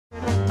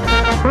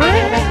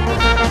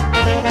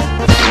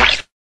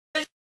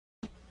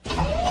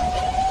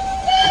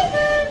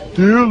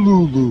Dear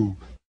Lulu.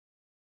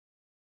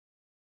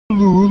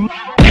 Lulu.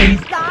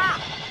 Stop!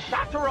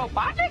 Dr.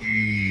 Robotic?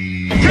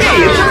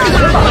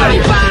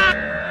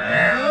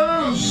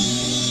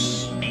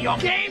 Your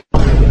game?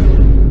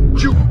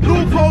 You do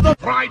for the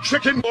fried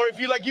chicken, or if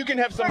you like, you can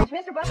have some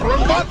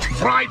robot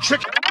fried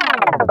chicken.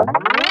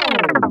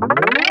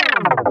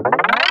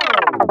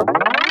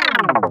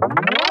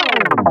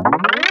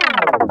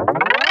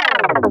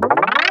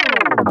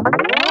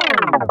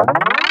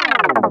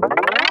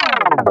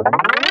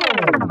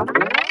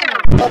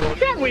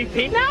 Can we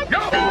peanut? No!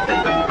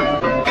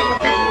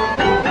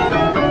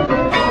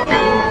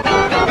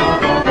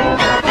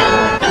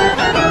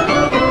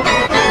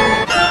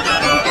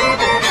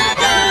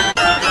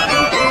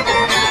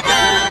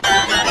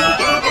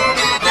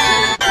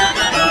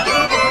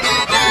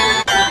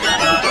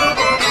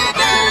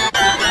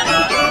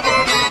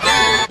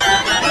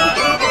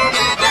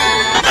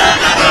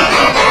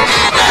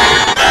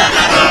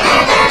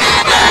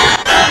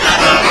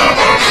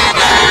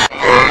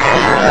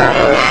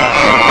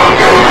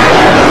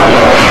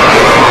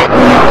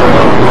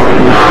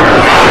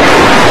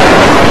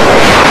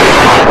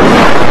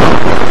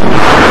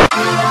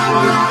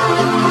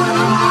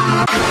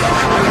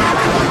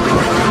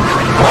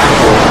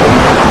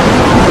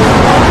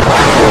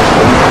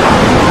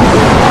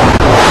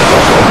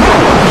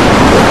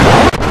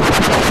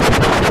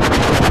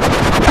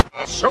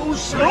 So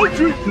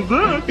salty to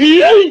that.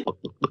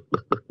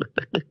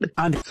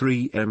 And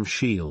 3M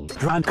shield.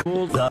 Drank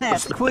all the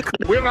nest quick.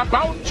 We're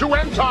about to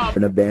enter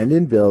An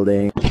abandoned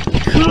building.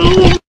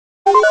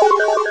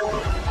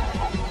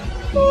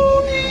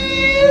 Oh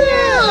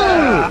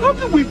yeah! How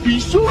can we be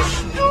so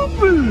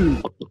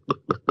stupid?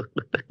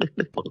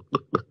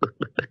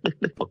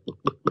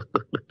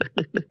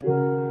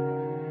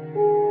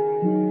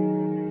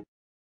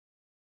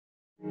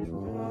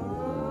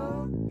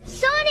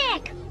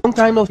 Sonic! Long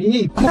time no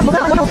see.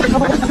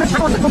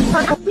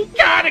 We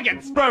gotta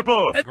get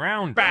purple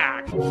ground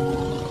back.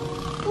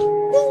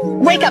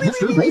 Wake up,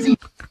 Mr. Lazy.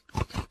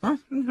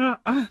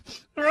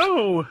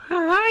 Oh,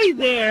 hi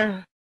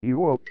there. You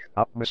woke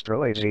up, Mr.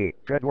 Lazy.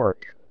 Good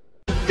work.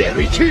 There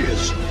it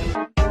is.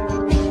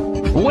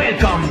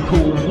 Welcome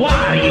to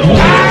Wario!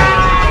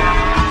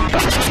 あ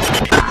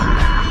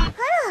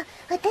ら、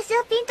私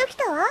はピンとき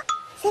たわ。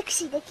セク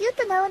シーでキュー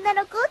トな女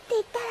の子って言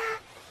った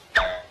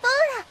ら。ポー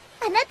ラ、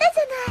あなたじ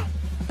ゃない。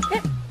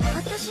え、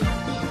私？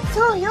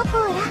そうよ、ポ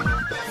ーラ。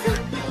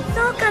そ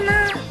うかな。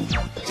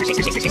何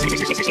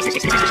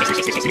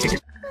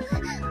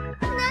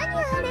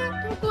あれ？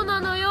どこ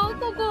なのよ、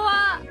ここ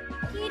は。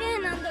綺麗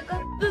なんだか、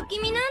不気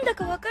味なんだ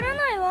かわから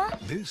ないわ。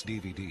This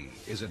DVD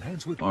is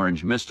enhanced with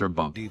Orange Mr.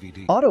 Bump.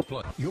 DVD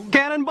Autoplay.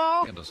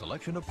 Cannonball and a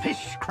selection of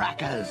Fish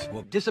crackers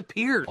will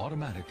disappear.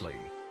 automatically.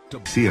 To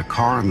See a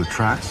car on the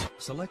tracks?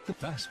 select the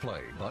fast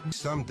play button.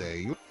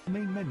 Someday you... The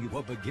main menu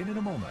will begin in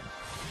a moment.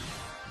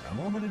 A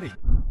moment and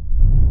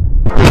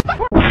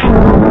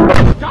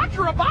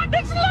Dr.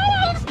 Robotnik's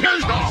lost!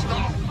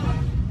 Stop!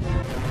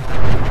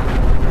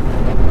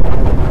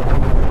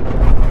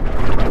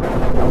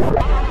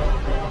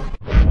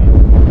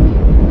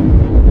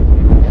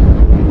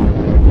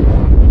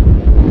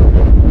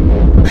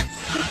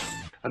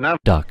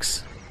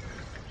 Ducks.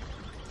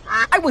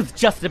 I was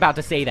just about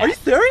to say that. Are you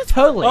serious?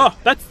 Totally. Oh,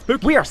 that's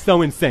spooky. We are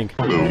so in sync.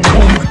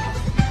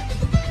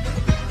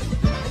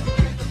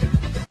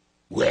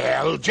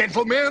 Well,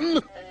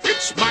 gentlemen,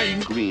 it's my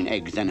green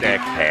eggs and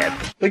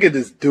egghead. Look at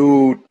this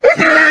dude.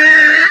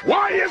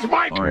 Why is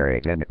my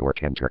Great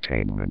network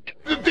entertainment.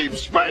 the deep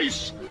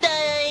space?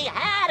 Say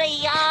howdy,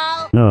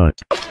 y'all.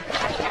 Not.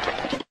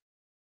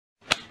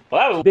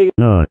 Wow. Big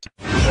not.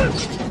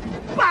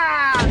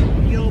 Wow,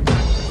 you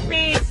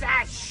piece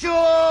of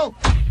shoe!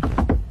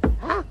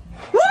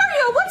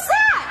 Wario, what's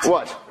that?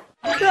 What?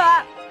 Who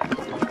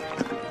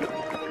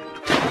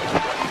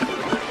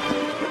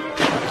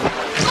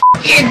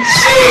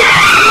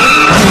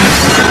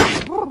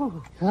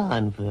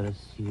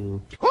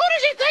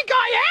does he think I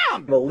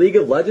am? I'm a League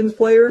of Legends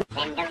player?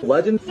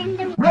 Legends?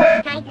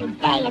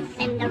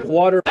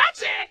 Water.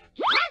 That's it!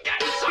 I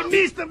got some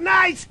Mr.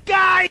 Nice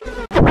Guy!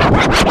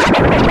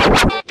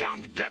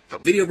 Down depth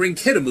of Video Ring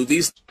Kiddo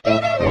movies. You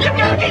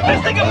gotta keep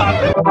this thing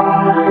above!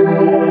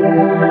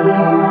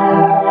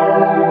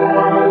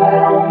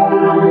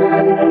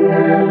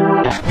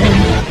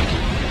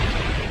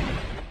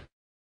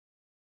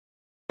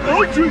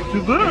 I'll drink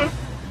to that.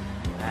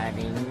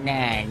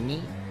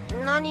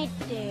 何っ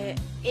て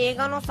映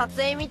画の撮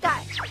影みたい。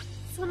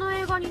その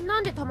映画に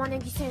なんで玉ね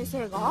ぎ先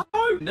生が？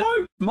 No,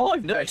 my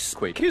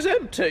Nesquik is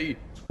empty.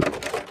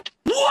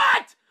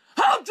 What?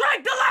 Who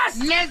drank the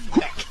last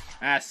Nesquik?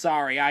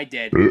 Sorry, I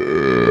did.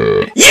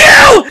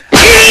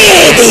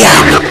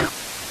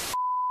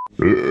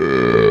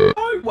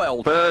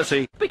 Well,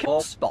 Bertie,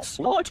 because boss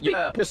light,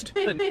 yeah, pissed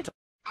in it.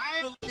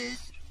 I'll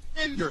this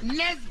in your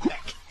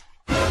Nesquik.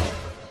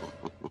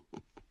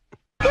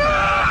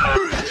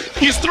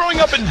 He's throwing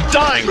up and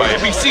dying by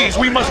NPCs.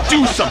 We must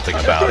do something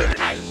about it.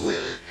 I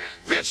will.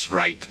 This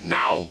right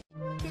now.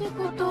 って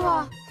こと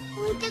は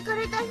置いてか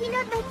れたヒ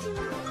ナたち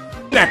は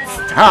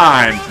Next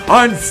time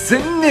on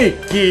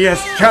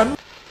SneakiestChameleon.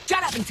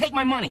 Shut up and take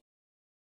my money.